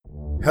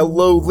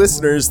Hello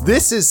listeners,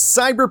 this is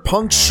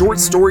Cyberpunk Short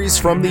Stories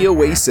from the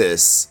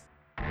Oasis.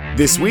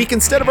 This week,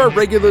 instead of our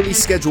regularly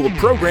scheduled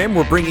program,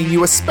 we're bringing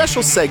you a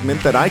special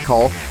segment that I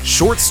call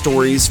Short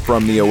Stories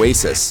from the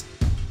Oasis.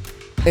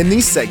 In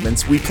these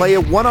segments, we play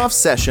a one-off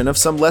session of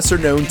some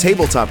lesser-known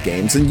tabletop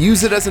games and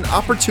use it as an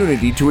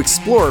opportunity to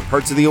explore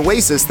parts of the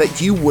Oasis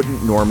that you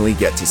wouldn't normally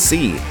get to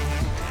see.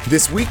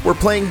 This week, we're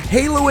playing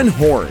Halo and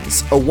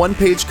Horns, a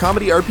one-page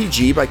comedy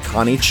RPG by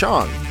Connie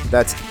Chong.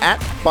 That's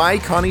by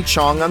Connie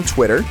Chong on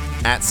Twitter,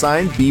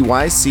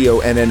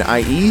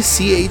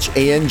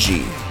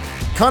 @ByConniechang.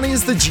 Connie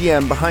is the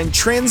GM behind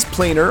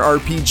Transplanar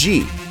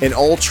RPG, an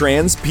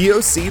all-trans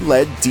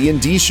POC-led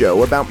D&D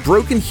show about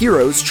broken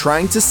heroes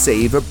trying to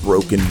save a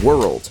broken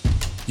world.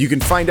 You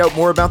can find out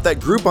more about that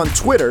group on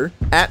Twitter,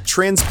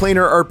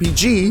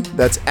 @TransplanarRPG,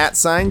 that's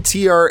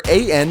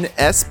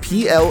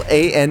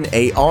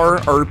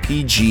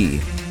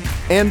 @TransplanarRPG.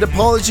 And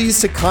apologies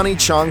to Connie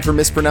Chong for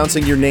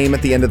mispronouncing your name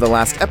at the end of the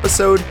last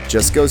episode.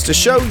 Just goes to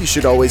show you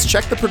should always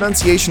check the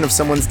pronunciation of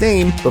someone's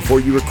name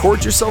before you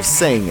record yourself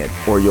saying it,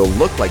 or you'll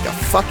look like a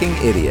fucking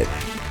idiot.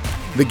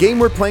 The game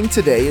we're playing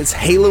today is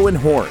Halo and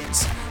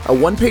Horns, a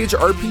one-page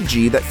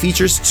RPG that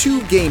features two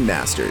game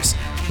masters,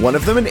 one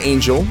of them an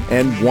angel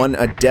and one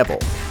a devil.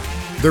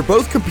 They're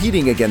both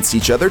competing against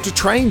each other to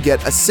try and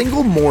get a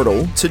single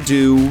mortal to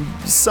do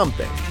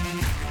something.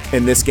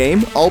 In this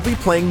game, I'll be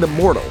playing the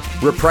Mortal,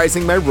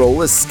 reprising my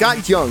role as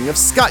Scott Young of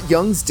Scott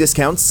Young's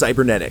Discount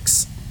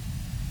Cybernetics.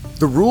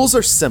 The rules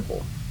are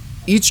simple.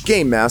 Each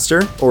Game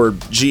Master, or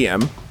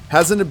GM,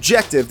 has an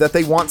objective that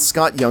they want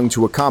Scott Young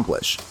to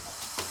accomplish.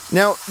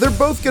 Now, they're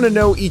both going to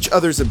know each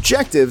other's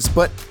objectives,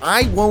 but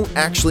I won't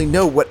actually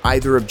know what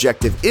either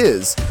objective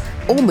is,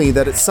 only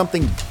that it's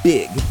something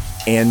big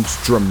and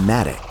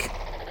dramatic.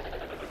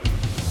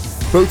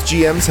 Both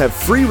GMs have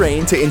free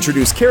reign to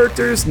introduce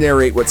characters,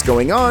 narrate what's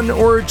going on,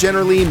 or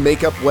generally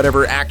make up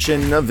whatever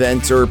action,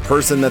 event, or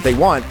person that they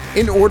want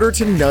in order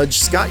to nudge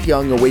Scott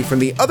Young away from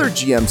the other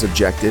GM's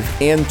objective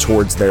and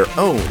towards their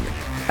own,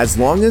 as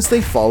long as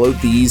they follow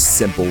these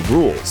simple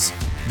rules.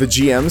 The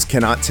GMs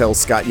cannot tell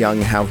Scott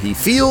Young how he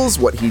feels,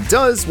 what he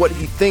does, what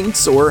he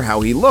thinks, or how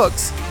he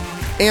looks,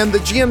 and the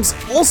GMs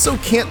also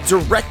can't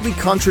directly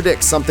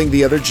contradict something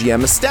the other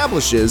GM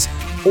establishes,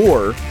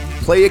 or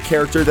play a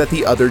character that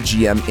the other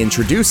GM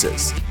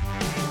introduces.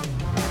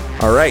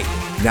 Alright,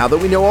 now that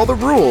we know all the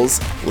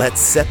rules, let's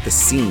set the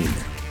scene.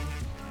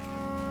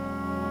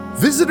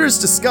 Visitors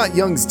to Scott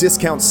Young's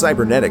Discount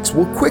Cybernetics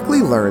will quickly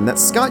learn that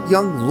Scott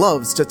Young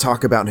loves to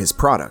talk about his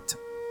product.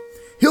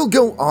 He'll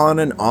go on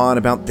and on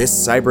about this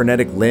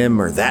cybernetic limb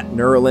or that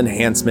neural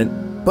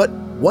enhancement, but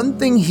one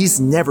thing he's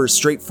never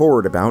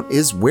straightforward about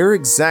is where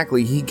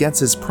exactly he gets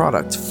his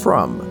product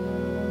from.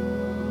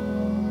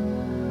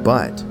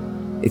 But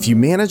if you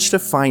manage to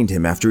find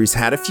him after he's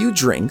had a few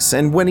drinks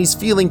and when he's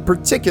feeling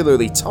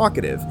particularly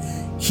talkative,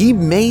 he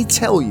may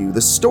tell you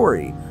the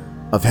story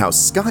of how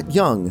Scott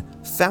Young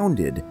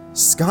founded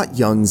Scott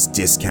Young's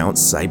Discount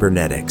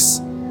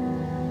Cybernetics.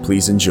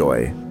 Please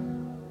enjoy.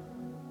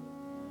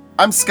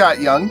 I'm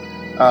Scott Young.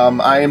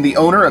 I am the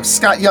owner of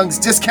Scott Young's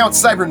Discount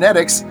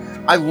Cybernetics.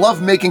 I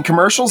love making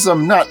commercials.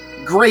 I'm not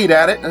great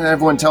at it, and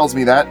everyone tells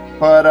me that,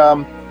 but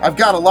I've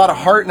got a lot of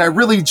heart, and I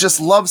really just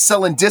love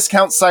selling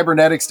discount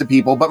cybernetics to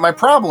people, but my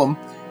problem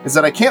is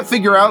that I can't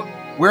figure out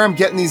where I'm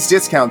getting these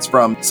discounts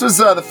from. This was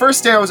the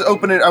first day I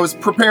was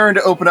preparing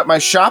to open up my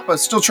shop. I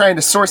was still trying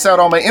to source out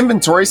all my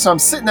inventory, so I'm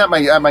sitting at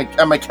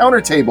my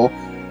counter table.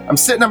 I'm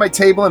sitting at my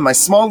table in my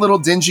small little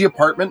dingy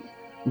apartment,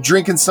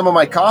 drinking some of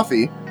my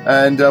coffee,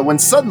 and when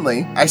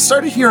suddenly I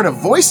started hearing a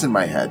voice in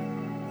my head.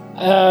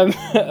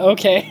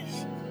 Okay.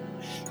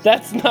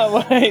 That's not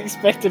what I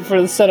expected for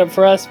the setup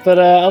for us, but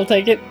I'll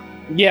take it.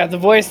 Yeah, the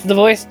voice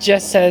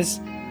just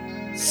says,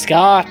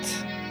 "Scott,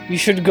 you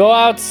should go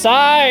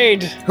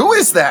outside." Who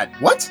is that?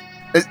 What?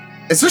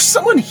 Is there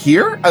someone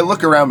here? I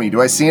look around me.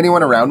 Do I see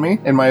anyone around me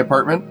in my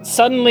apartment?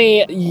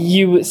 Suddenly,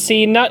 you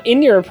see, not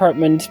in your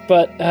apartment,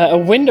 but a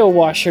window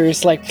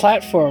washer's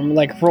platform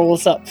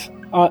rolls up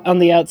on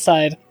the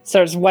outside,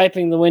 starts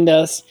wiping the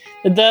windows.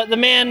 The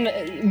man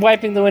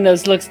wiping the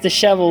windows looks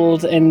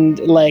disheveled and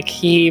like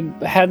he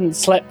hadn't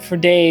slept for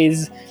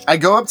days. I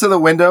go up to the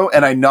window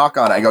and I knock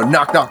on it. I go,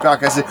 knock, knock,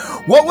 knock. I say,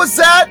 "What was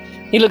that?"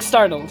 He looks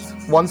startled.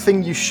 One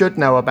thing you should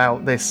know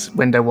about this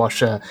window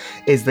washer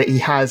is that he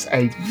has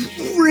a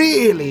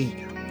really,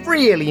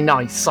 really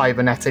nice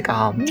cybernetic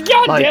arm.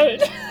 God damn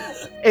it!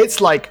 It's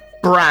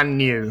brand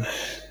new.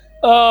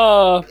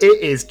 Oh.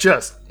 It is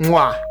just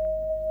mwah.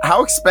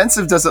 How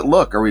expensive does it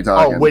look, are we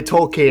talking? Oh, we're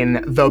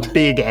talking the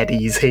big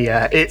eddies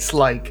here. It's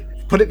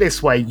put it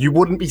this way, you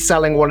wouldn't be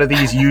selling one of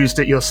these used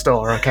at your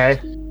store,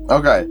 okay?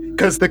 Okay.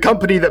 Because the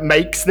company that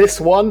makes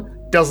this one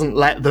doesn't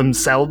let them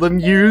sell them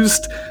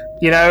used.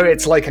 You know,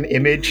 it's like an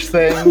image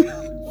thing.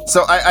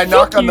 So I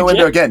knock on the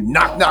window again.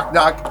 Knock, knock,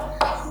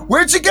 knock.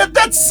 Where'd you get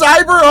that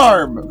cyber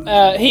arm?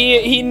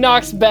 He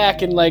knocks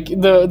back and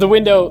the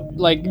window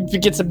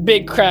gets a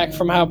big crack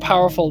from how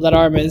powerful that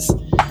arm is.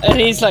 And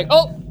he's like,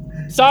 "Oh,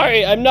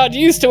 sorry, I'm not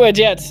used to it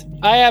yet."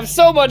 I have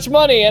so much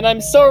money and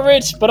I'm so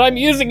rich, but I'm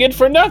using it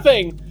for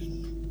nothing.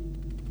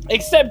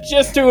 Except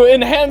just to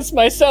enhance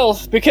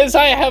myself, because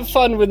I have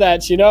fun with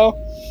that, you know?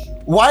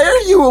 Why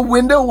are you a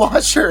window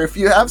washer if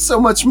you have so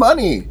much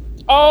money?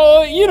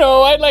 Oh, you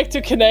know, I'd like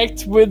to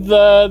connect with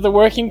the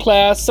working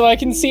class so I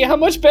can see how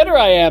much better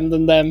I am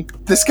than them.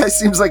 This guy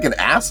seems like an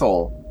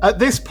asshole. At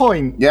this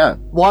point, Yeah.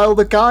 while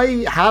the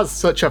guy has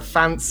such a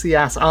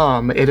fancy-ass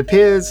arm, it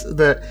appears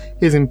that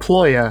his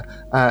employer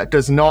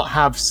does not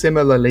have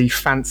similarly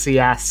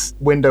fancy-ass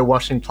window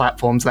washing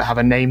platforms that have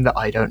a name that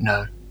I don't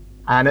know.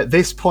 And at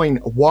this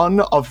point,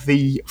 one of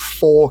the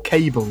 4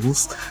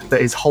 cables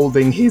that is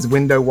holding his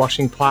window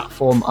washing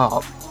platform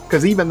up,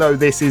 because even though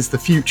this is the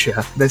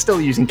future, they're still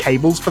using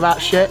cables for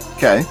that shit,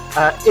 Okay.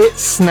 it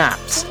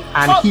snaps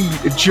and he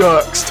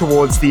jerks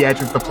towards the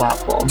edge of the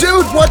platform.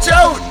 Dude, watch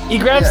out! He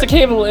grabs the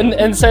cable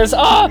and says,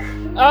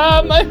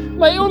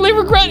 my only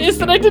regret is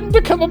that I didn't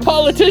become a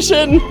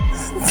politician.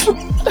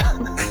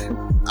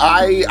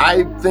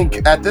 I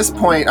think at this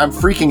point I'm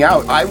freaking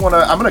out. I'm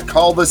gonna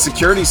call the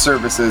security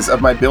services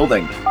of my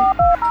building.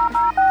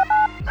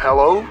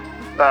 Hello?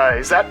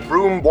 Is that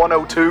room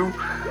 102?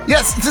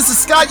 Yes, this is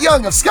Scott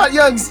Young of Scott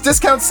Young's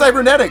Discount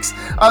Cybernetics.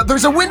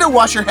 There's a window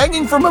washer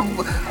hanging from a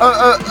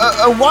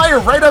wire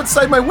right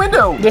outside my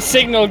window. The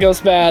signal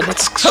goes bad.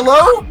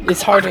 Hello?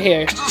 It's hard to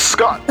hear.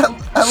 Scott!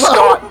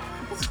 Hello?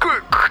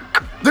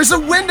 There's a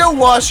window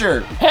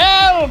washer.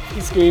 Help!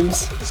 He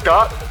screams.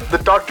 Scott, the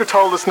doctor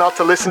told us not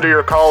to listen to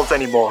your calls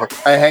anymore.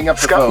 I hang up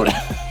the phone.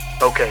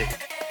 Okay.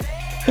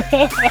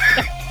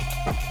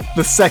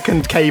 The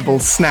second cable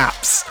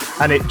snaps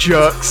and it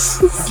jerks.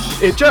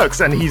 It jerks,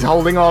 and he's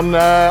holding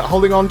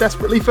on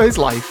desperately for his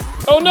life.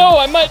 Oh no,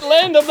 I might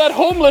land on that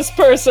homeless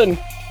person.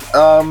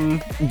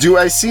 Do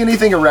I see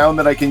anything around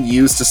that I can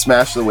use to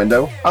smash the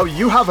window? Oh,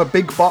 you have a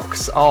big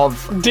box of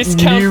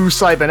Discount- new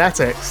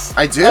cybernetics.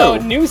 I do. Oh,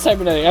 new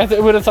cybernetic. I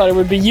would have thought it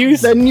would be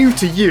used. They're new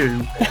to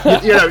you.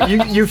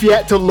 You've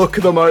yet to look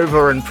them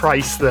over and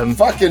price them.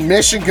 Fucking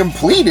mission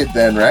completed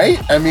then, right?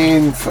 I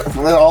mean,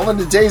 all in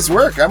a day's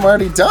work, I'm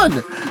already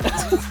done.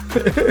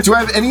 Do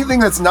I have anything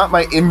that's not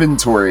my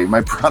inventory,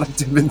 my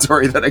product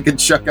inventory, that I could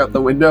chuck out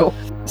the window?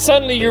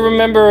 Suddenly you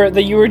remember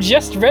that you were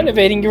just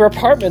renovating your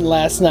apartment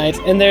last night,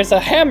 and there's a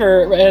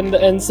hammer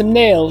and some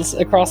nails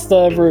across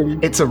the room.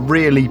 It's a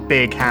really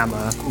big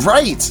hammer.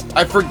 Right!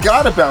 I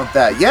forgot about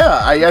that.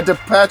 Yeah, I had to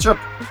patch up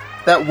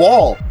that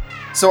wall.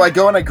 So I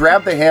go and I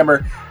grab the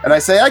hammer, and I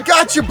say, I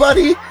got you,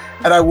 buddy!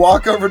 And I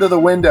walk over to the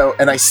window,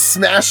 and I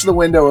smash the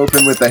window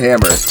open with the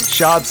hammer.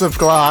 Shards of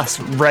glass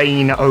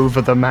rain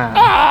over the man.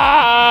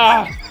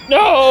 Ah!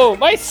 No!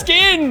 My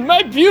skin!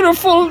 My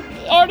beautiful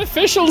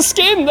artificial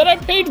skin that I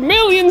paid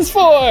millions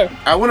for!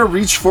 I want to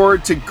reach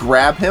forward to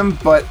grab him,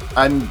 but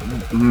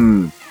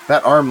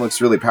that arm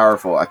looks really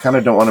powerful. I kind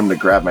of don't want him to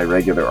grab my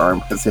regular arm,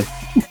 because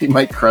he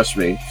might crush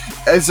me.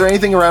 Is there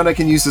anything around I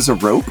can use as a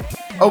rope?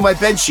 Oh, my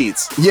bed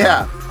sheets.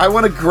 Yeah, I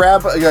want to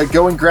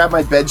go and grab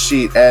my bed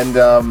sheet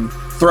and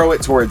throw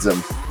it towards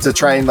him to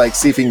try and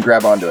see if he can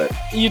grab onto it.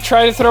 You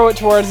try to throw it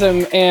towards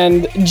him,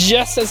 and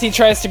just as he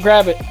tries to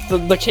grab it,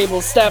 the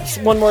cable snaps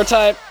one more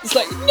time. It's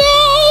like,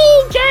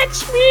 no!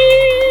 Catch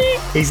me!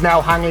 He's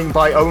now hanging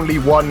by only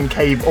one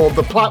cable, or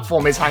the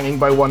platform is hanging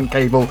by one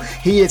cable.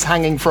 He is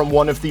hanging from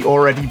one of the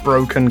already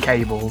broken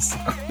cables.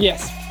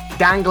 Yes.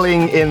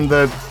 Dangling in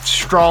the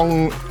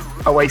strong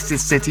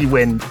Oasis City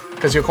wind,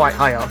 because you're quite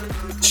high up.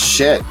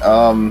 Shit,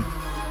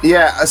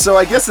 yeah, so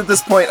I guess at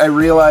this point I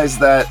realize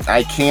that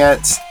I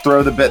can't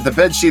throw the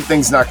bed sheet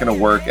thing's not gonna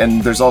work,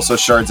 and there's also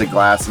shards of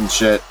glass and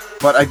shit.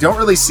 But I don't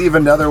really see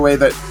another way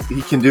that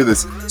he can do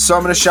this. So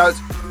I'm gonna shout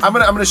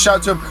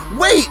to him,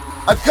 wait!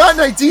 I've got an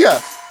idea!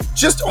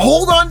 Just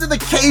hold on to the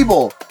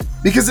cable!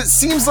 Because it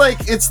seems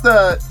like it's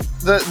the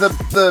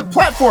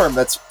platform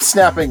that's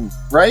snapping,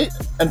 right?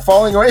 And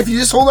falling away. If you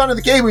just hold on to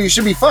the cable, you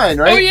should be fine,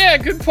 right? Oh yeah,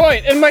 good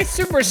point. And my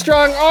super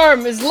strong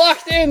arm is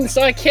locked in,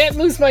 so I can't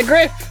lose my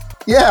grip.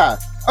 Yeah.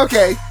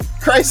 Okay.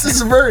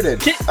 Crisis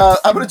averted.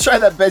 I'm gonna try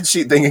that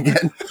bedsheet thing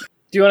again. Do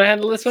you want to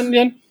handle this one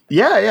again?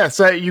 Yeah.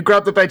 So you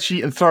grab the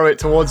bedsheet and throw it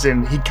towards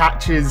him. He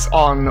catches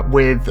on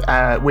with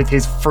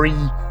his free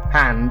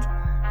hand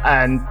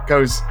and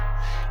goes,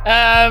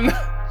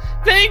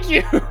 Thank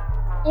you.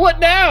 What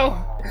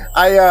now?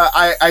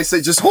 I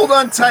say, just hold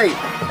on tight,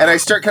 and I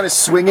start kind of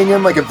swinging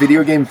him like a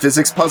video game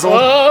physics puzzle.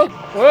 Whoa.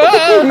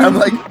 I'm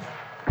like,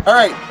 all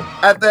right,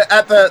 at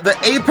the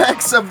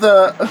apex of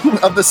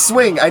the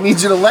swing, I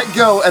need you to let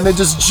go and then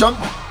just jump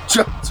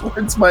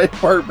towards my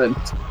apartment.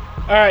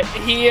 All right,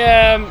 he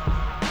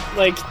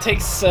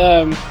takes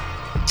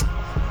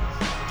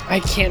I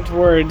can't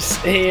words.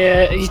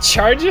 He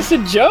charges a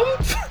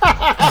jump.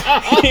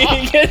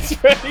 He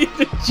gets ready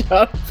to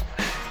jump.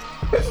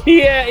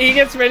 He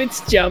gets ready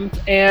to jump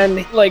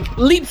and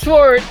leaps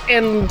forward,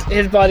 and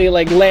his body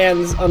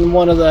lands on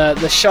one of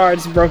the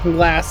shards of broken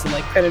glass and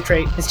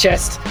penetrate his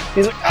chest.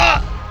 He's like,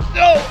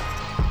 no,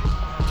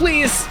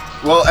 please.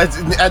 Well,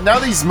 and now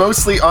that he's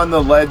mostly on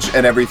the ledge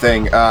and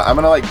everything, I'm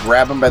gonna I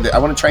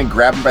want to try and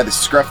grab him by the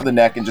scruff of the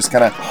neck and just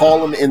kind of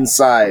haul him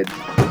inside.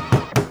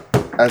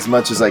 as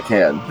much as I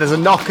can. There's a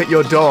knock at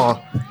your door.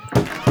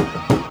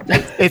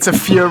 It's a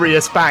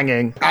furious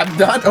banging. I'm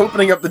not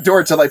opening up the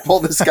door till I pull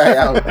this guy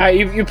out. All right,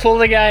 you pull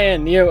the guy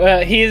in.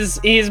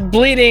 He's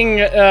bleeding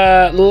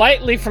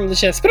lightly from the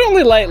chest, but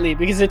only lightly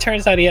because it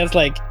turns out he has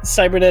like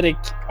cybernetic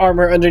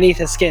armor underneath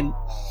his skin.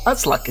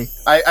 That's lucky.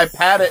 I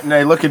pat it and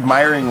I look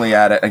admiringly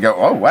at it. I go,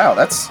 oh wow,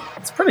 that's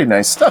pretty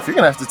nice stuff. You're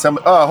gonna have to tell me.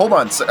 Hold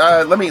on.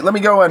 Let me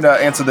go and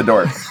answer the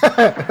door.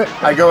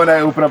 I go and I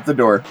open up the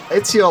door.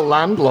 It's your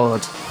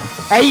landlord.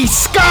 Hey,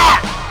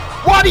 Scott!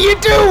 What are you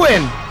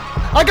doing?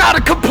 I got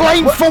a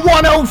complaint from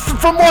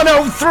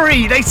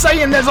 103. They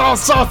saying there's all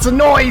sorts of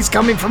noise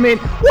coming from in.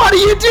 What do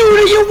you do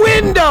to your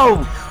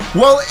window?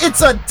 Well,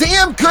 it's a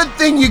damn good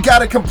thing you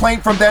got a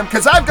complaint from them,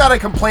 because I've got a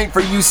complaint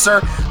for you,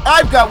 sir.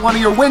 I've got one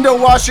of your window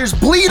washers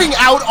bleeding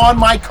out on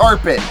my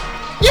carpet.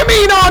 You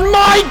mean on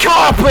my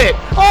carpet?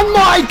 On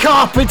my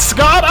carpet,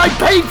 Scott? I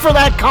paid for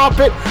that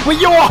carpet with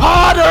your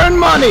hard-earned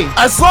money.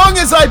 As long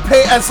as I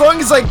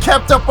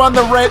kept up on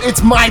the rent,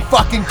 it's my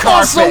fucking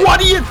carpet. So what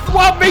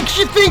makes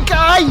you think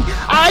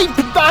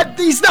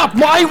he's not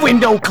my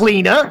window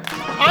cleaner?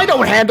 I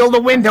don't handle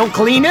the window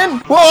cleaning.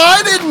 Well,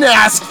 I didn't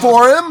ask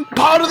for him.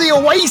 Part of the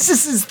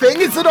Oasis's thing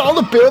is that all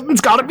the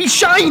buildings gotta be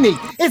shiny.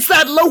 It's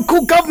that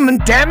local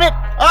government, damn it.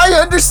 I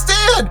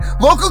understand.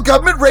 Local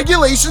government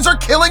regulations are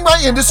killing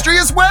my industry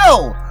as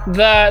well.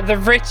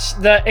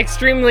 The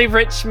extremely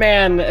rich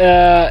man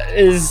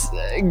is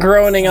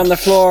groaning on the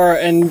floor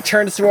and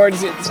turns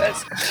towards you and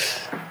says,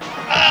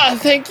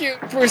 thank you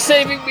for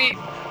saving me.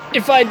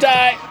 If I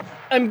die,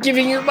 I'm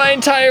giving you my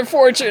entire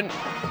fortune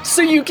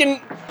so you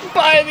can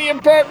buy the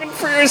apartment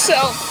for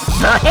yourself.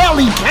 The hell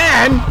he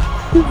can!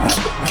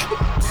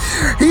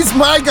 He's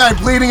my guy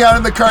bleeding out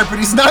on the carpet.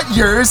 He's not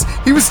yours.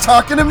 He was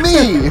talking to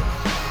me.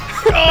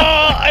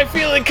 I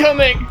feel it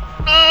coming.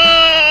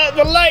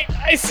 The light.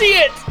 I see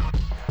it.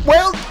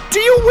 Well,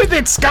 deal with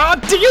it,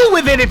 Scott. Deal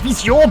with it if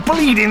he's your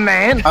bleeding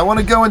man. I want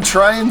to go and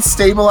try and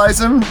stabilize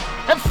him.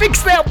 And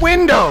fix that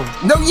window.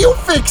 No, you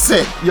fix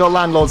it. Your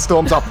landlord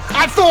storms up.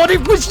 I thought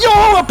it was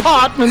your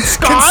apartment,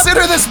 Scott.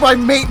 Consider this my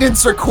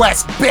maintenance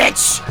request,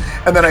 bitch.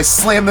 And then I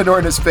slam the door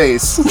in his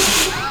face.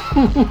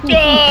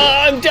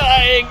 I'm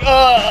dying.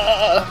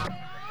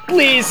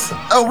 Please.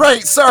 Oh,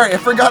 right. Sorry, I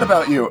forgot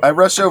about you. I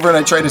rush over and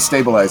I try to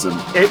stabilize him.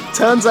 It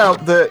turns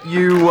out that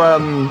you,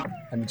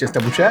 let me just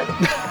double check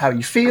how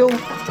you feel,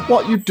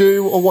 what you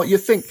do, or what you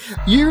think.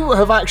 You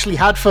have actually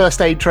had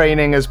first aid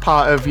training as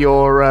part of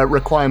your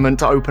requirement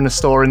to open a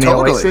store in the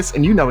Oasis,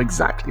 and you know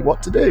exactly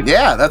what to do.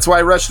 Yeah, that's why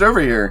I rushed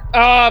over here.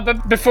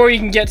 But before you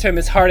can get to him,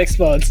 his heart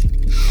explodes.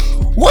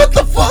 What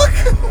the fuck?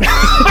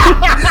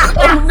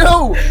 Oh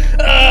no!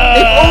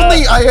 If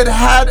only I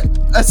had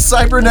a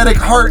cybernetic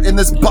heart in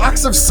this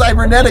box of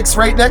cybernetics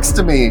right next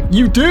to me.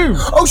 You do.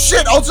 Oh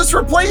shit, I'll just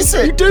replace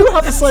it. You do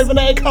have a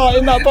cybernetic heart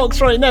in that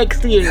box right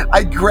next to you.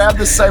 I grabbed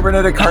the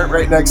cybernetic heart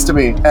right next to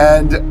me,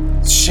 and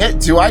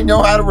shit, do I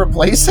know how to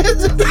replace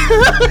it?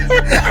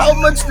 How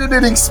much did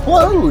it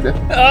explode?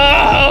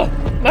 Oh,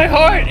 my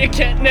heart, it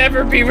can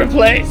never be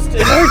replaced.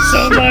 It hurts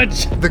so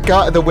much.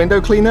 The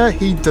window cleaner,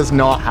 he does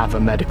not have a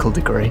medical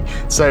degree,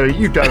 so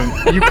you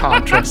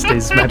can't trust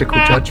his medical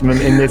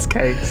judgment in this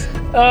case.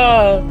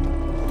 Oh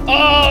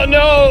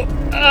no,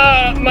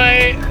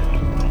 my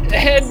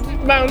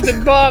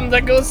head-mounted bomb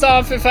that goes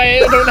off if I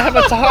don't have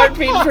a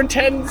heartbeat for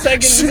 10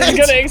 seconds is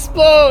gonna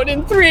explode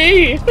in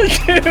 3, 2, 1,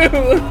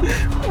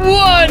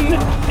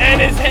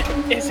 and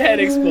his head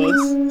explodes.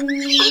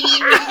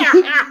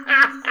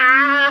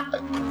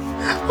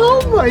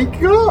 Oh my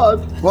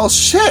god! Well,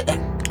 shit.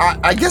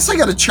 I guess I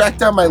gotta track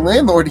down my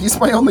landlord. He's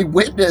my only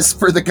witness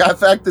for the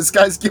fact this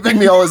guy's giving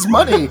me all his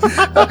money.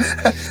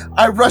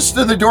 I rush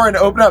to the door and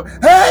open up.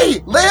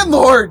 Hey,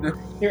 landlord!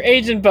 Your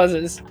agent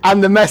buzzes.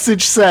 And the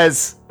message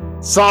says,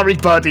 sorry,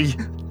 buddy,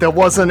 there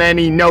wasn't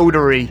any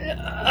notary.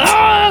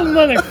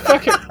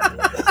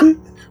 Motherfucker.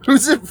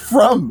 Who's it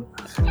from?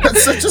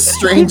 That's such a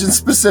strange and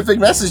specific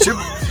message.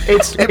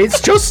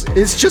 It's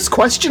just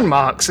question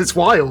marks. It's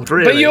wild,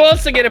 really. But you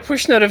also get a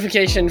push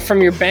notification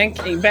from your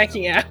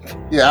banking app.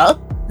 Yeah?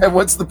 And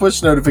what's the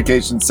push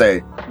notification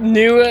say?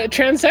 New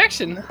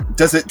transaction.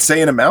 Does it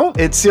say an amount?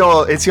 It's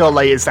your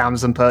latest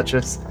Amazon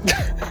purchase.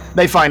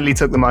 They finally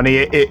took the money.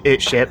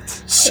 It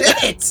shipped.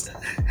 Shit!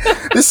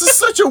 This is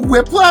such a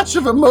whiplash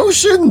of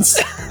emotions.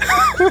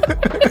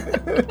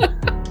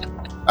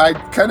 I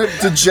kind of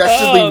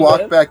dejectedly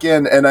walk back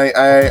in, and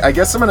I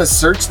guess I'm gonna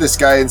search this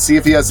guy and see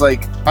if he has I'm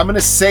gonna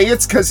say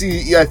it's because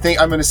I think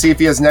I'm gonna see if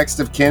he has next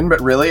of kin,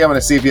 but really I'm gonna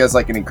see if he has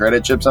any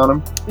credit chips on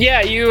him.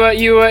 Yeah,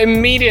 you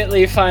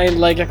immediately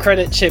find a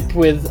credit chip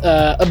with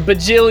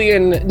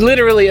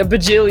literally a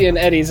bajillion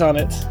eddies on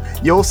it.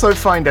 You also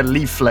find a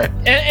leaflet.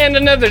 And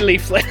another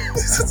leaflet.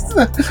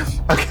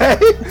 Okay.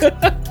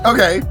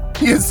 Okay.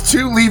 He has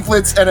 2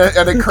 leaflets and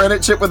a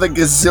credit chip with a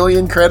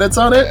gazillion credits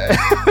on it.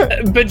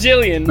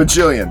 Bajillion.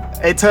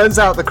 It turns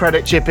out the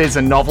credit chip is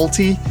a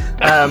novelty,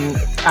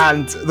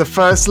 and the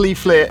first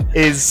leaflet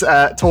is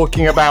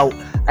talking about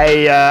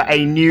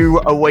a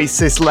new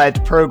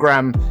Oasis-led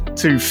program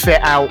to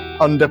fit out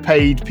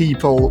underpaid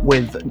people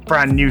with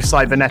brand new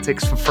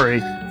cybernetics for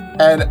free.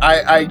 And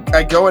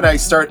I go and I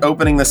start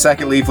opening the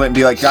second leaflet and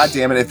be like, God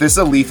damn it, if this is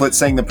a leaflet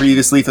saying the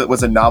previous leaflet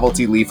was a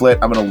novelty leaflet,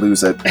 I'm gonna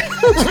lose it.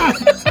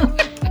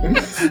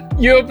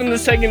 You open the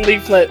second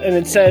leaflet and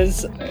it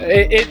says,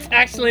 it's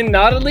actually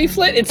not a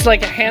leaflet, it's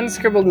like a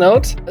hand-scribbled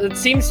note. It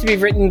seems to be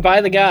written by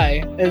the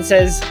guy and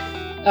says,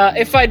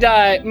 if I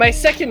die, my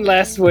second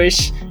last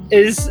wish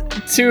is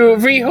to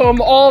rehome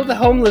all the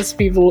homeless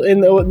people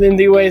in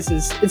the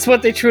Oasis. It's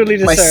what they truly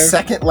deserve. My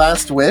second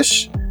last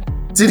wish?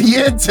 Did he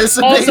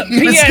anticipate Also,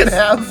 he was gonna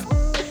have?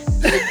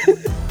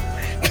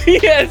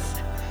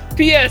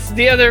 P.S.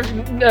 The other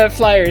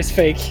flyer is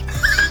fake.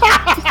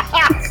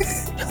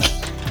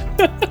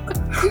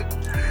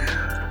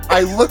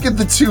 I look at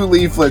the two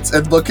leaflets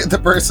and look at the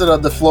person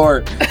on the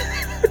floor,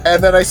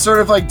 and then I sort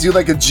of like do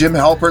like a Jim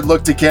Halpert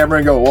look to camera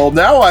and go, well,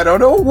 now I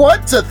don't know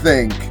what to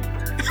think.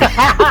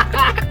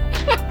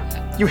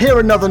 You hear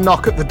another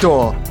knock at the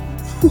door.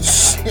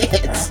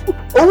 Shit.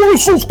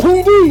 Oasis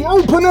PD,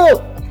 open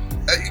up!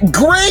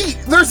 Great!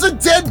 There's a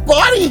dead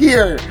body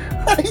here!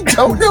 I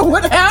don't know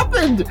what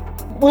happened!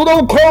 We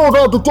don't care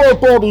about the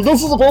dead body.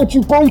 This is about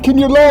you breaking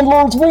your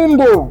landlord's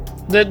window.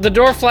 The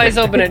door flies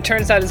open and it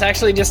turns out it's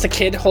actually just a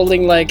kid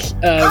holding like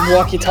a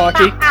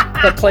walkie-talkie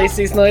that plays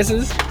these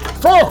noises.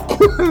 Fuck!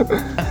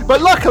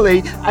 But luckily,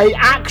 a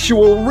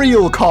actual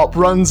real cop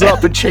runs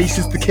up and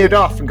chases the kid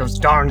off and goes,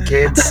 darn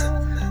kids.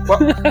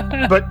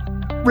 But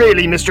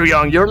really, Mr.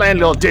 Young, your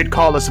landlord did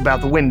call us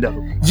about the window.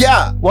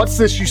 Yeah. What's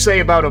this you say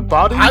about a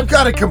body? I've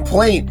got a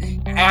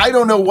complaint. I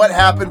don't know what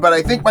happened, but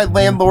I think my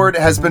landlord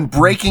has been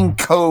breaking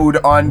code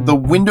on the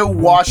window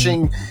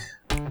washing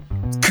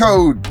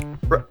code.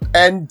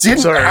 And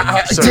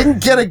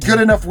didn't get a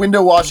good enough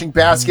window washing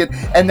basket,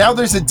 and now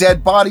there's a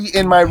dead body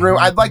in my room.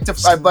 I'd like to.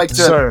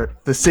 Sir,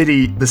 the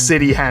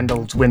city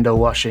handles window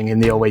washing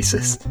in the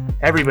Oasis.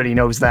 Everybody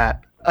knows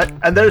that.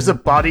 And there's a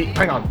body.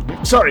 Hang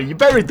on. Sorry, you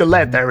buried the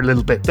lead there a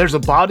little bit. There's a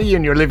body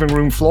in your living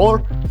room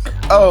floor.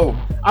 Oh,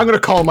 I'm gonna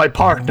call my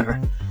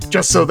partner.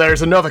 Just so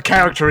there's another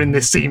character in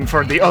this scene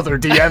for the other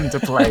DM to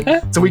play,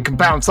 so we can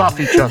bounce off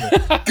each other.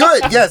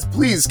 good. Yes,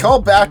 please call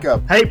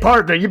backup. Hey,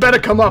 partner, you better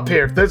come up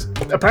here.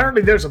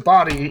 Apparently there's a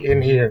body in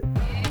here.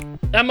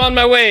 I'm on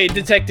my way,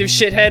 Detective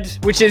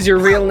Shithead, which is your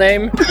real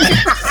name.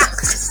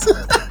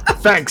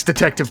 Thanks,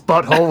 Detective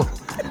Butthole.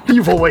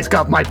 You've always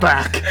got my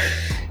back.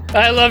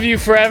 I love you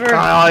forever.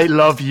 I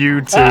love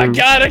you too.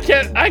 God,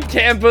 I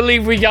can't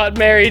believe we got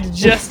married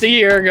just a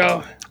year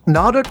ago.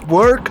 Not at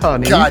work,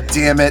 honey. God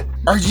damn it.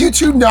 Are you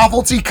two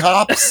novelty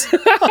cops?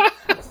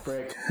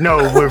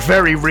 No, we're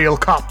very real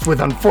cops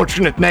with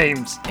unfortunate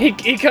names.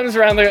 He comes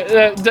around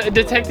the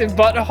Detective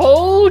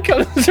Butthole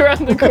comes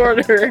around the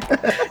corner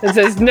and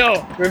says,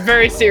 no, we're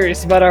very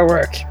serious about our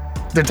work.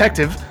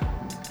 Detective,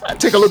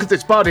 take a look at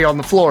this body on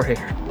the floor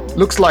here.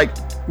 Looks like...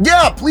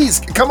 Yeah, please,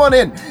 come on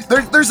in.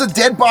 There's a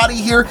dead body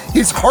here.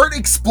 His heart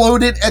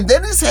exploded, and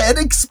then his head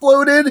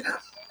exploded.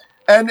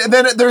 And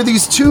then there are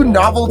these two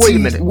novelty... Wait a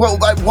minute. Well,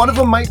 one of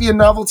them might be a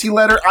novelty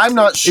letter. I'm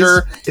not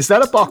sure. Is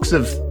that a box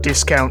of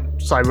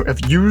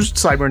used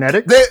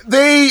cybernetics?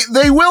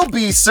 They will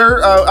be,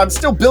 sir. I'm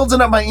still building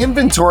up my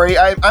inventory.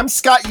 I'm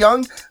Scott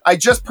Young. I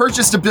just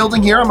purchased a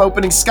building here. I'm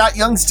opening Scott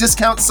Young's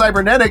Discount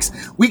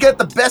Cybernetics. We get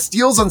the best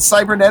deals on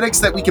cybernetics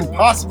that we can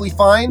possibly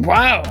find.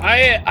 Wow,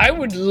 I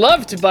would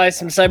love to buy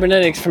some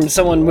cybernetics from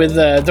someone with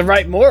the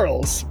right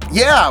morals.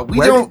 Yeah,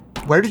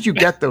 Where did you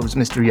get those,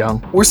 Mr.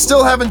 Young? We're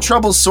still having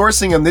trouble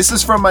sourcing them. This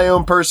is from my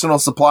own personal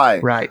supply.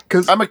 Right,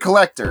 because I'm a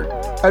collector.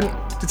 And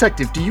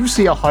Detective, do you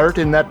see a heart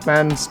in that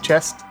man's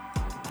chest?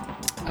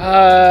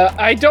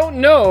 I don't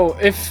know.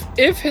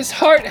 If his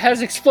heart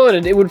has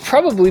exploded, it would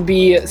probably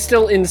be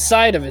still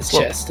inside of his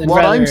chest. And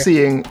what I'm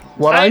seeing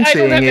I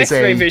don't have is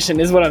X-ray vision,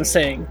 is what I'm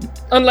saying.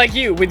 Unlike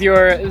you with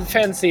your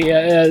fancy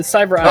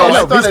cyber eyes.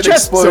 Oh, I thought it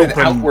exploded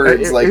open.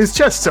 outwards. His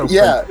chest's open.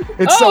 Yeah.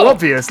 It's so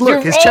obvious.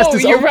 Look, his chest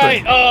is open. open. You're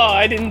right. Oh,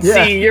 I didn't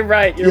see. You're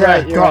right. You're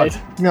right.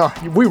 No,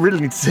 we really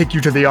need to take you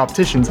to the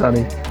opticians,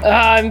 honey.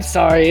 I'm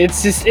sorry.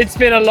 It's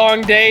been a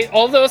long day.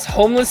 All those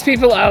homeless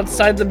people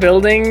outside the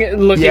building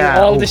looking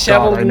all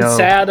disheveled and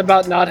sad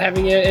about not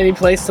having any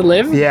place to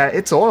live. Yeah,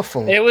 it's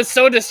awful. It was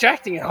so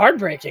distracting and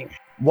heartbreaking.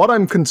 What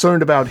I'm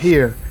concerned about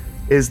here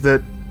is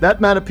that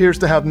man appears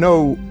to have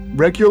no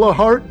regular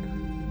heart,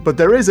 but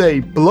there is a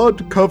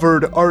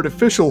blood-covered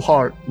artificial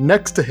heart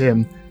next to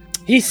him.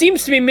 He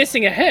seems to be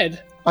missing a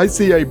head. I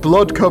see a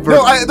blood-covered...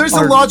 No, there's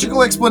a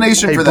logical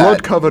explanation for that. A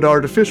blood-covered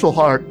artificial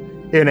heart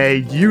in a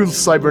used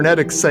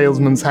cybernetics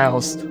salesman's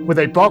house with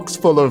a box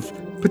full of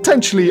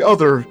potentially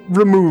other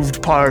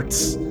removed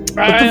parts.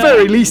 At the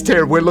very least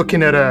here, we're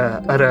looking at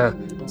a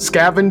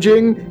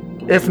scavenging,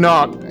 if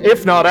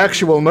not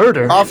actual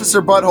murder.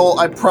 Officer Butthole,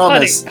 I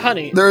promise.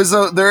 Honey. There is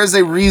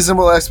a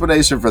reasonable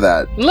explanation for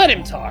that. Let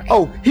him talk.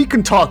 Oh, he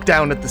can talk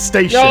down at the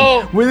station.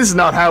 No. Well, this is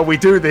not how we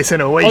do this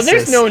in Oasis. Oh,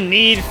 there's no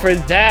need for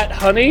that,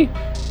 honey.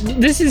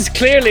 this is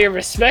clearly a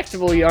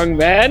respectable young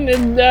man,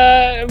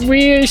 and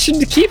we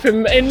should keep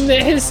him in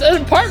his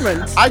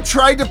apartment. I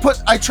tried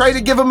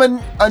to give him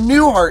a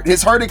new heart.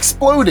 His heart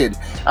exploded.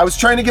 I was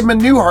trying to give him a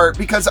new heart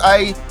because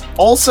I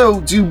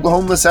also do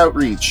homeless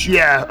outreach.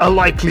 Yeah, a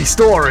likely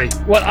story.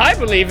 Well, I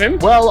believe him.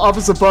 Well,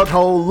 Officer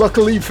Butthole,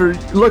 luckily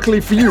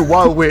for you,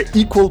 while we're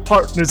equal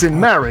partners in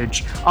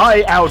marriage,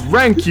 I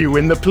outrank you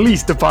in the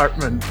police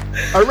department.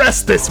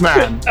 Arrest this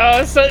man.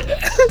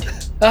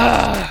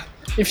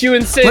 If you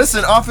insist.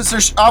 Listen, Officer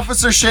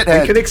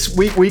Shithead.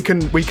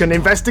 We can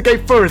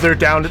investigate further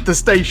down at the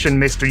station,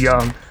 Mr.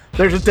 Young.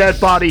 There's a dead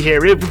body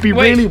here. It would be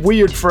really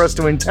weird for us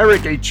to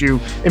interrogate you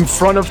in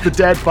front of the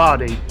dead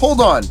body.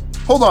 Hold on.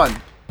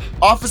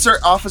 Officer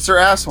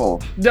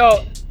Asshole.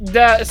 No,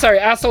 sorry,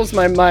 Asshole's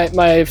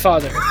my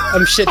father.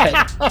 I'm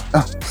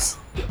Shithead.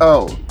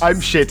 Oh. I'm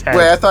Shithead.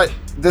 Wait, I thought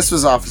this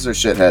was Officer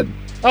Shithead.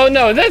 Oh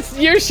no, that's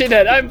your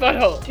Shithead. I'm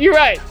Butthole. You're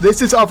right.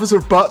 This is Officer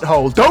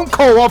Butthole. Don't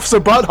call Officer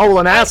Butthole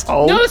an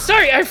asshole. No,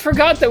 sorry, I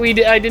forgot that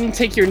I didn't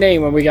take your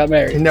name when we got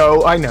married.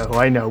 No, I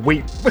know.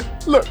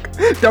 Look,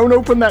 don't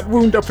open that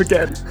wound up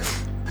again.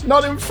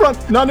 Not in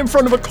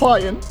front of a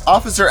client.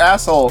 Officer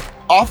Asshole.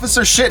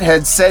 Officer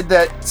Shithead said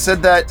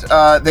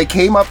that they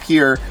came up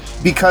here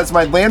because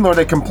my landlord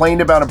had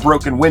complained about a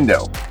broken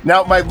window.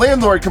 Now, my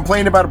landlord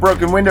complained about a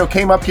broken window,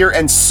 came up here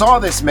and saw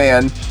this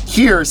man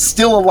here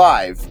still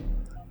alive.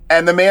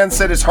 And the man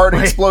said his heart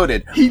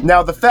exploded.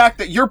 Now, the fact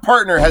that your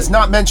partner has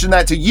not mentioned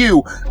that to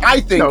you,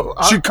 I think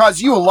should cause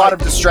you a lot of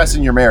distress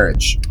in your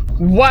marriage.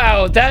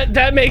 Wow,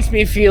 that makes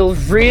me feel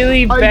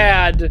really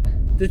bad,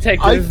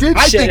 Detective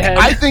Shithead.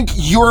 I think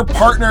your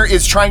partner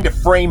is trying to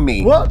frame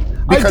me. What?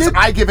 Because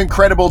I give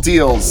incredible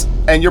deals,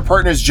 and your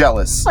partner's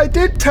jealous. I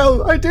did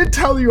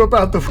tell you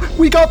about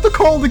we got the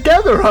call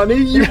together,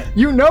 honey.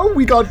 You know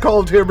we got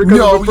called here because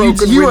of a broken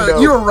window.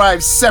 You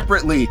arrived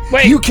separately.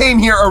 Wait. You came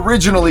here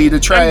originally to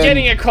try I'm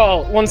getting a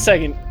call. 1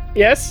 second.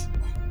 Yes?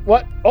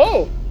 What?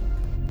 Oh!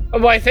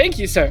 Why, thank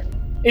you, sir.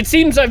 It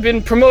seems I've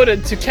been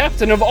promoted to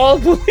captain of all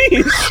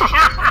police.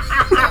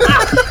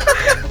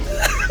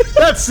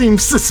 That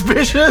seems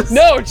suspicious.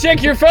 No,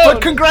 check your phone.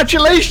 But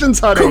congratulations,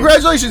 honey.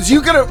 Congratulations.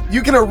 You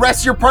can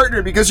arrest your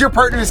partner because your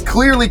partner is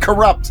clearly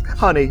corrupt.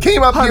 Honey.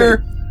 Came up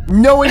here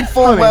knowing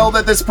full well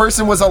that this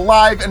person was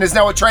alive and is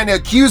now trying to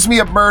accuse me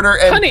of murder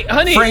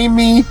and frame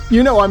me.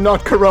 You know I'm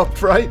not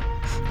corrupt, right?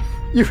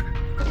 You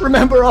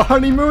remember our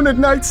honeymoon at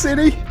Night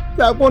City?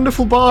 That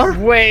wonderful bar?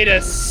 Wait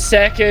a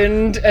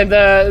second. And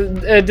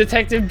the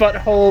Detective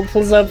Butthole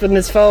pulls up in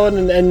his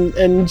phone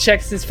and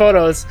checks his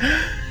photos.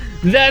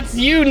 That's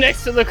you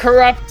next to the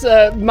corrupt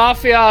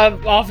mafia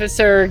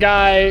officer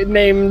guy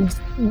named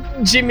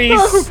Jimmy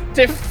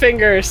Stiff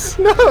Fingers.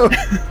 No,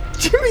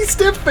 Jimmy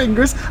Stiff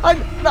Fingers?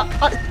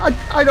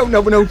 I don't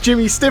know no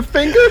Jimmy Stiff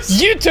Fingers.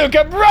 You took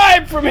a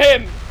bribe from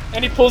him!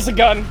 And he pulls a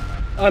gun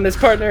on his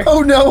partner.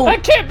 Oh no! I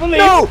can't believe...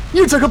 No!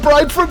 You took a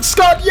bribe from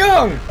Scott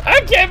Young! I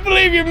can't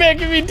believe you're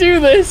making me do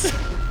this!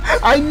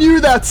 I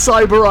knew that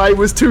cyber eye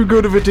was too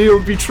good of a deal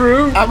to be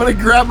true. I'm gonna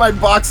grab my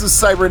box of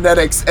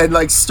cybernetics and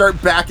start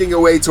backing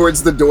away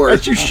towards the door.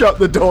 As you shut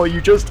the door,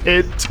 you just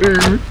hit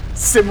 2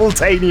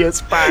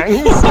 simultaneous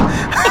bangs.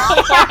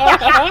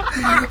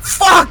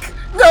 Fuck!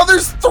 Now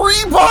there's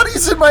 3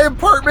 bodies in my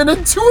apartment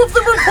and 2 of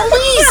them are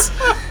police!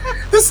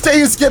 This day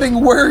is getting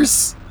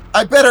worse.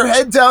 I better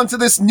head down to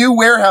this new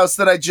warehouse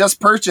that I just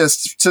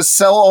purchased to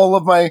sell all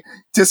of my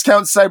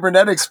discount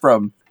cybernetics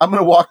from. I'm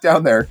gonna walk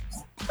down there.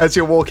 As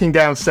you're walking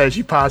downstairs,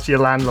 you pass your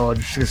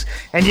landlord. She goes,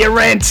 "And your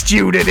rent's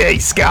due today,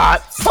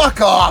 Scott." Fuck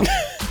off!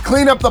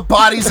 Clean up the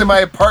bodies in my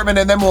apartment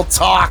and then we'll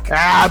talk.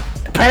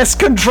 Pest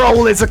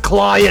control is a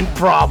client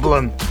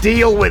problem.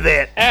 Deal with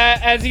it.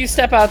 As you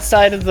step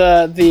outside of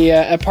the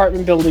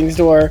apartment building's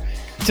door,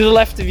 to the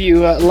left of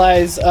you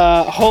lies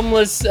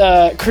homeless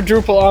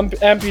quadruple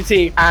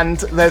amputee. And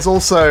there's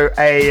also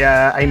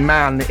a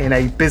man in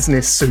a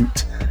business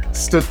suit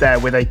stood there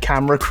with a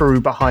camera crew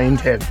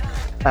behind him.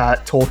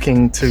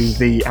 Talking to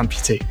the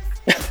amputee.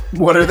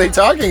 What are they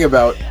talking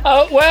about?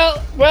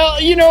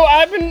 Well, you know,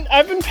 I've been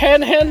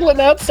panhandling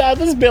outside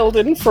this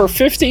building for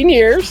 15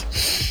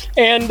 years,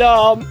 and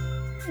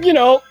you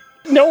know,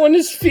 no one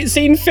has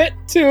seen fit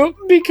to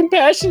be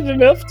compassionate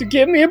enough to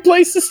give me a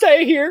place to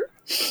stay here.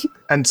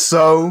 And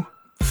so,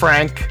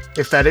 Frank,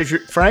 if that is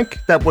Frank,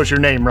 that was your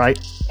name, right?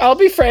 I'll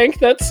be Frank.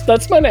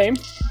 That's my name.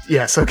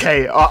 Yes.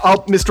 Okay,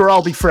 I'll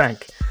be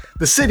Frank.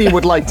 The city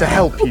would like to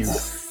help you,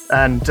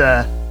 and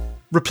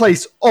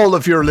replace all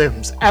of your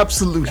limbs,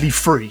 absolutely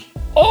free.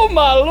 Oh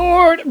my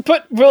lord,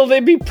 but will they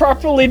be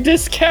properly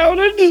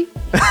discounted?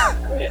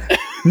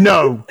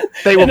 No,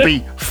 they will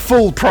be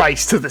full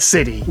price to the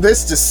city.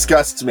 This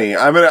disgusts me.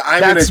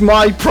 That's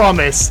my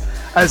promise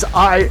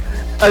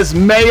as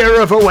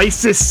mayor of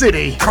Oasis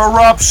City.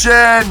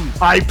 Corruption!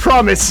 I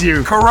promise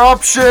you.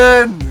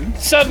 Corruption!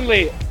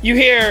 Suddenly, you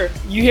hear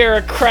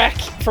a crack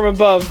from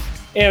above,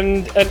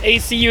 and an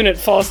AC unit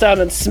falls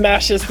down and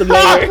smashes the mayor.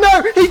 Oh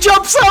no! He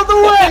jumps out the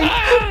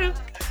way!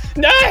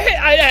 No,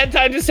 I had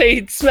time to say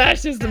he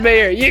smashes the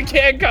mayor. You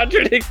can't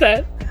contradict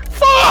that.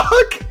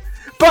 Fuck!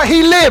 But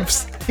he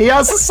lives! He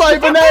has a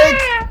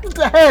cybernetic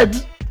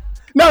head.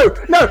 No.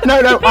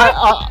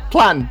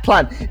 Plan.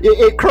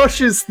 It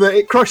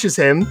crushes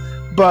him.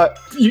 But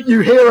you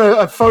hear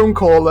a phone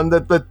call, and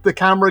the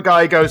camera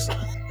guy goes,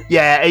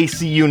 "Yeah,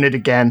 AC unit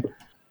again.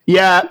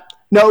 Yeah,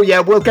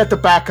 we'll get the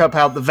backup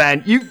out the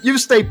van. You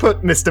stay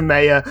put, Mr.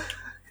 Mayor.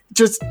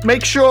 Just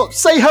make sure,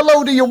 say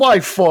hello to your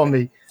wife for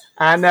me."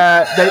 And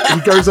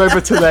he goes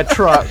over to their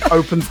truck,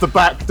 opens the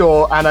back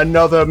door, and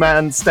another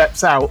man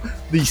steps out,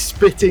 the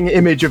spitting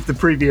image of the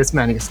previous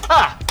man. He goes,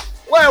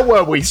 where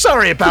were we?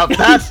 Sorry about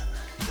that.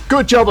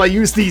 Good job I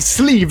used these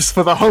sleeves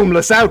for the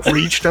homeless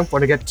outreach. Don't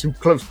want to get too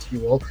close to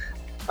you all.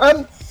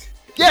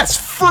 Yes,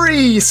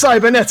 free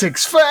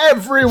cybernetics for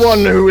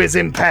everyone who is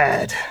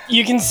impaired.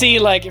 You can see,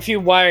 like, a few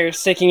wires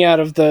sticking out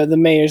of the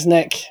mayor's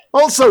neck.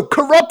 Also,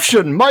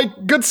 corruption. My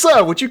good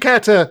sir, would you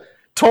care to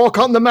talk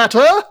on the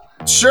matter?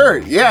 Sure,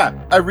 yeah.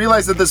 I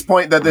realize at this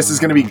point that this is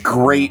going to be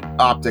great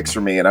optics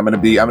for me, and I'm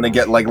going to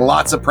get, like,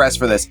 lots of press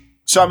for this.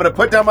 So I'm going to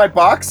put down my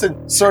box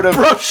and sort of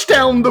brush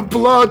down the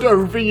blood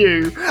over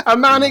you. A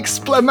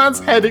man's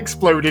head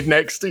exploded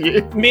next to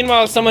you.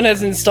 Meanwhile, someone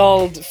has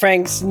installed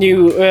Frank's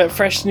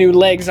fresh new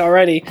legs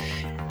already,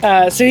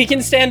 so he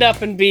can stand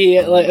up and be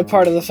a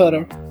part of the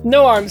photo.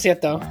 No arms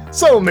yet, though.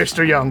 So,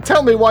 Mr. Young,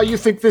 tell me why you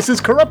think this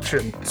is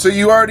corruption. So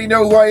you already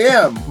know who I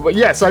am? Well,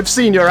 yes, I've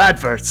seen your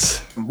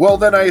adverts. Well,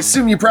 then I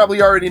assume you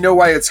probably already know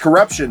why it's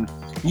corruption.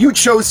 You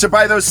chose to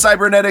buy those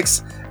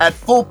cybernetics at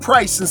full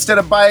price instead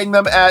of buying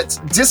them at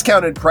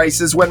discounted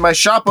prices when my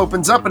shop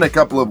opens up in a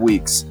couple of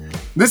weeks.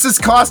 This is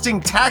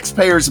costing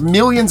taxpayers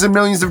millions and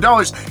millions of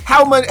dollars.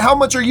 How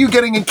much are you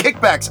getting in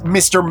kickbacks,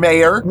 Mr.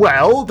 Mayor?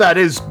 Well, that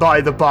is by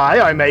the by.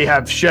 I may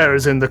have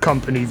shares in the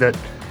company that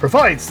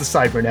provides the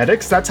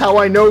cybernetics. That's how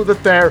I know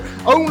that they're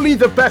only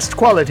the best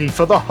quality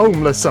for the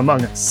homeless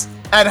among us.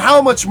 And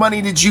how much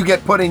money did you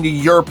get put into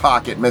your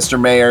pocket, Mr.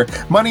 Mayor?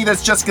 Money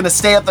that's just going to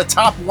stay at the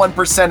top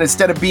 1%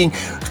 instead of being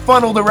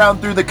funneled around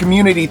through the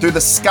community through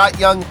the Scott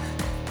Young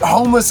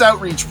Homeless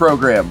Outreach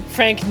Program.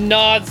 Frank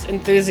nods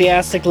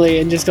enthusiastically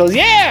and just goes,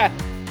 "Yeah,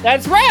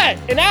 that's right.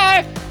 And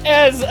I,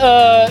 as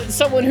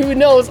someone who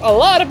knows a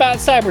lot about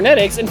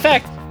cybernetics, in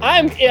fact,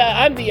 I'm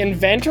the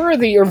inventor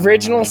of the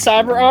original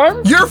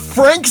cyberarm." You're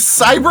Frank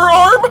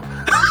Cyberarm?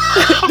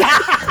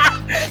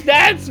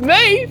 That's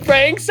me,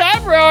 Frank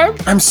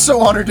Cyberarm. I'm so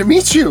honored to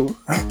meet you.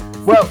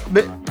 Well,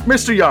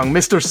 Mr. Young,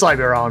 Mr.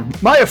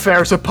 Cyberarm, my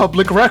affairs are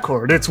public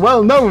record. It's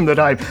well known that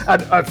I've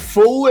had a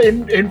full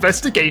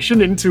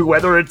investigation into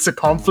whether it's a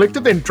conflict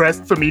of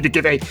interest for me to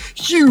give a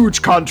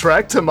huge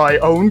contract to my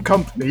own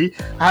company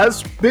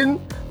has been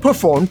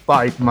performed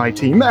by my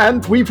team,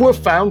 and we were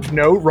found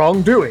no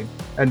wrongdoing.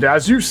 And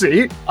as you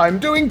see, I'm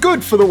doing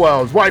good for the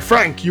world. Why,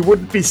 Frank, you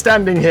wouldn't be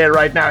standing here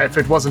right now if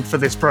it wasn't for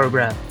this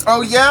program.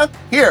 Oh, yeah?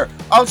 Here,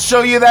 I'll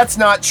show you that's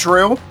not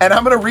true. And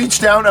I'm going to reach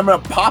down, I'm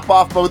going to pop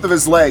off both of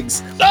his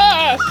legs.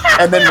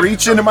 And then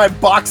reach into my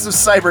box of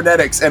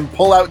cybernetics and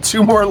pull out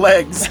 2 more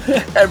legs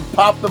and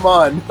pop them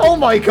on. Oh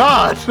my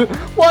god!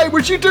 Why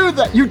would you do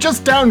that? You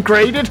just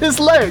downgraded his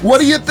legs.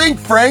 What do you think,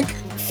 Frank?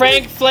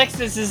 Frank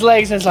flexes his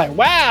legs and is like,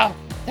 "Wow,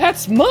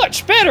 that's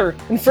much better,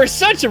 and for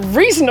such a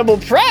reasonable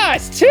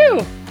price,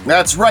 too."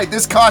 That's right,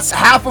 this costs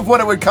half of what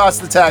it would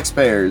cost the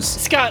taxpayers.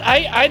 Scott,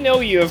 I know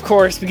you, of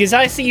course, because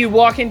I see you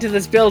walk into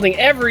this building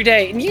every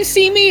day, and you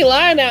see me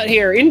lying out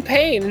here in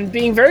pain and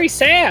being very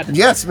sad.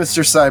 Yes,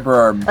 Mr.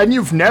 Cyberarm. And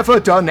you've never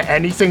done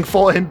anything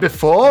for him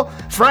before?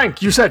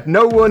 Frank, you said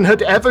no one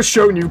had ever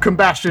shown you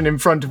compassion in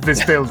front of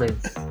this building.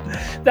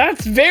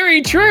 That's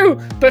very true,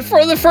 but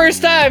for the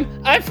first time,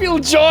 I feel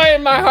joy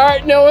in my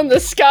heart knowing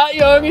that Scott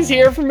Young is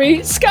here for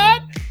me.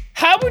 Scott,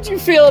 how would you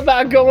feel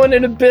about going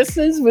into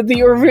business with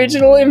the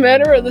original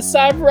inventor of the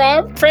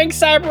Cyberarm, Frank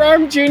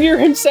Cyberarm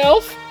Jr.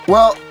 himself?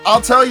 Well,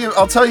 I'll tell you,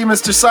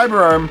 Mr.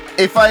 Cyberarm,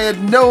 if I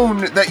had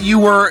known that you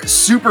were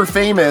super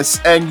famous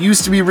and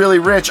used to be really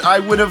rich, I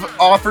would have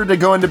offered to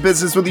go into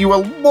business with you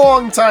a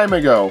long time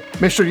ago.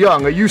 Mr.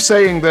 Young, are you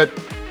saying that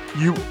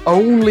you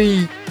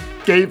only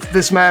gave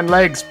this man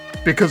legs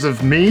because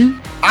of me?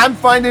 I'm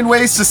finding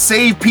ways to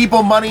save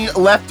people money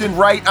left and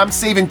right. I'm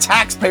saving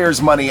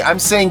taxpayers money. I'm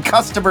saving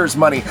customers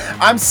money.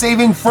 I'm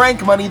saving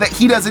Frank money that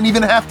he doesn't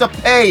even have to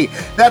pay.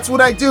 That's what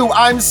I do.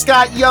 I'm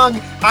Scott Young.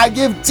 I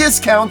give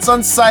discounts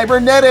on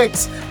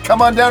cybernetics.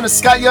 Come on down to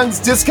Scott Young's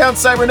Discount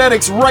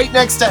Cybernetics right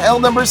next to Hell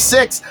Number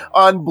 6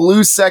 on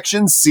Blue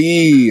Section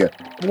C.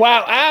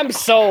 Wow, I'm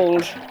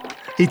sold.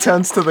 He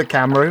turns to the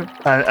camera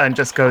and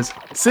just goes,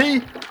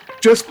 "See?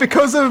 Just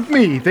because of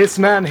me, this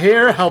man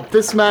here helped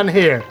this man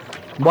here.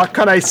 What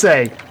can I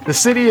say? The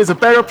city is a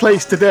better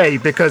place today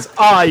because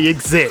I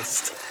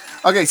exist."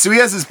 Okay, so he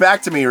has his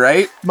back to me,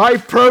 right? My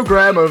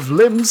program of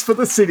Limbs for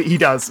the City, he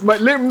does. My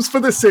Limbs for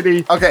the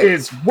City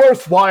is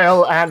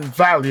worthwhile and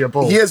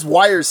valuable. He has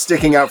wires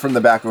sticking out from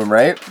the back of him,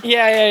 right?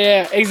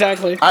 Yeah,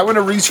 exactly. I want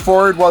to reach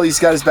forward while he's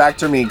got his back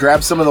to me,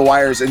 grab some of the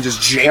wires, and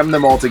just jam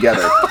them all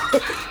together.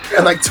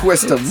 And like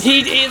twist them.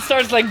 He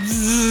starts like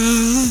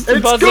zzz,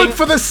 it's buzzing. Good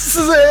for the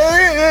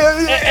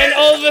and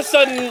all of a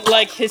sudden,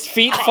 like, his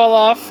feet fall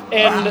off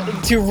and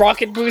 2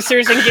 rocket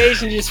boosters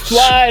engage and just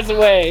flies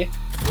away.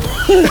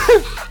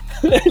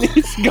 And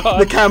he's gone.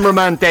 The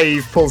cameraman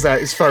Dave pulls out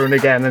his phone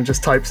again and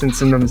just types in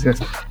some numbers. He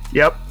goes,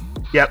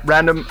 Yep,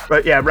 random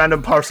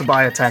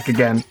passerby attack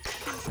again.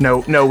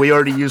 No, we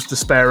already used the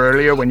spare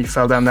earlier when you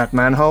fell down that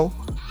manhole.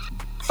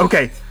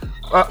 Okay,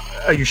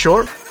 are you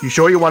sure? You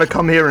sure you want to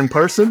come here in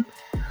person?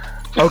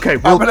 Okay,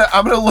 I'm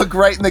gonna look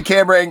right in the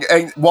camera,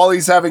 and while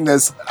he's having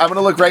this, I'm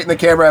gonna look right in the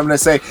camera. I'm gonna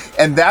say,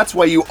 and that's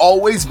why you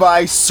always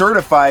buy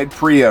certified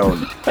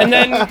pre-owned. And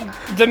then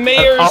the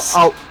mayor's.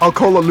 I'll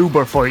call a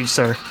Luber for you,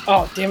 sir.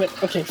 Oh damn it!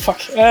 Okay, fuck.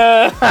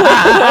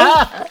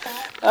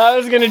 I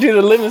was gonna do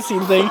the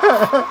limousine thing.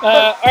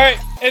 All right,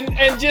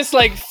 and just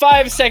like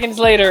 5 seconds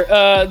later,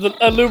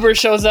 a Luber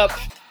shows up,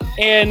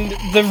 and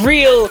the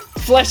real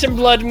flesh and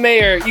blood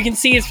mayor, you can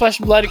see his flesh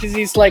and blood because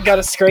he's like got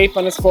a scrape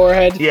on his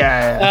forehead.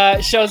 Yeah.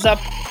 Shows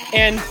up,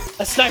 and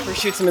a sniper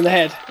shoots him in the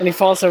head, and he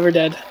falls over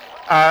dead.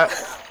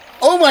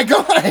 Oh my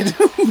god!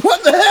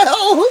 What the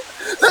hell?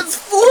 That's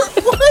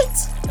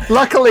what?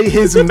 Luckily,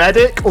 his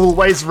medic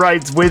always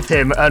rides with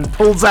him and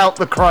pulls out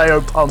the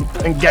cryo pump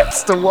and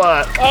gets to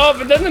work. Oh,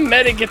 but then the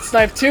medic gets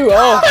sniped too.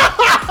 Oh.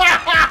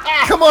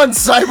 Come on,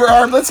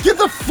 Cyberarm, let's get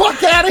the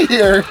fuck out of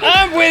here.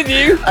 I'm with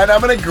you. And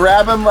I'm gonna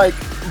grab him like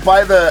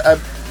by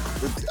the.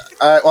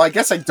 Well, I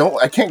guess I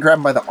can't grab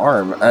him by the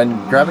arm.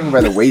 And grabbing him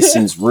by the waist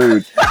seems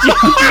rude.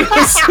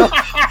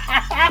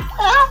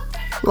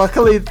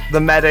 Luckily, the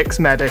medic's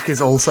medic is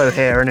also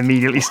here and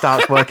immediately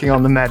starts working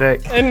on the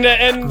medic.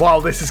 And while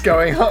this is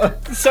going on,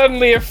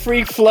 suddenly a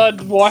freak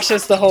flood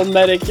washes the whole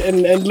medic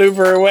and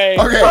Luber away.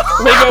 Okay.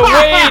 They go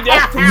way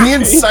down. Me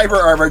and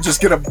Cyberarm are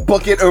just gonna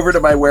book it over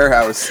to my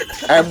warehouse,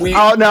 and we.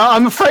 Oh no!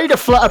 I'm afraid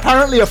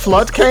apparently a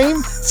flood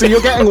came, so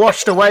you're getting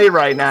washed away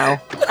right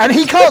now, and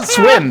he can't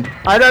swim.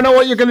 I don't know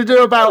what you're gonna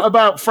do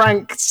about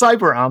Frank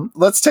Cyberarm.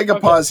 Let's take a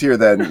pause here,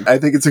 then. I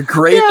think it's a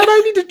great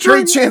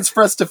chance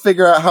for us to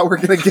figure out how we're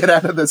gonna get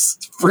out of this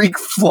freak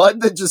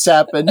flood that just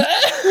happened.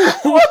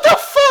 What the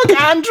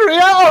fuck,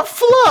 Andrea? A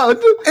flood?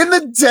 In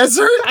the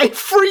desert? A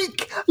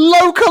freak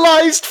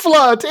localized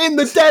flood in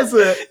the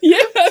desert. Yeah,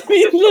 I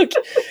mean, look.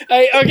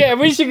 I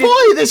wish you could.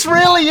 Boy, this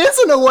really is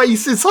an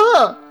oasis,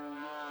 huh?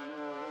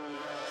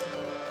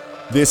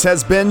 This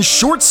has been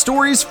Short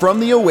Stories from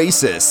the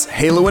Oasis,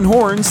 Halo and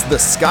Horns, the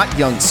Scott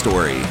Young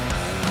story.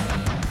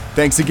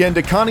 Thanks again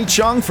to Connie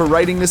Chung for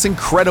writing this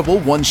incredible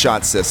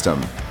one-shot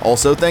system.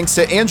 Also thanks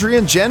to Andrea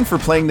and Jen for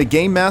playing the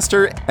Game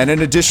Master, and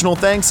an additional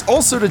thanks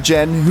also to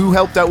Jen, who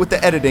helped out with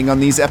the editing on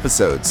these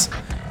episodes.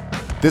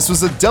 This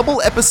was a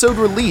double episode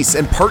release,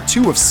 and part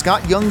 2 of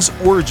Scott Young's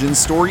origin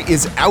story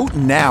is out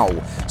now,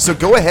 so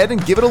go ahead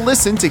and give it a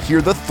listen to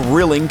hear the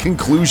thrilling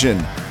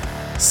conclusion.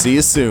 See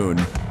you soon.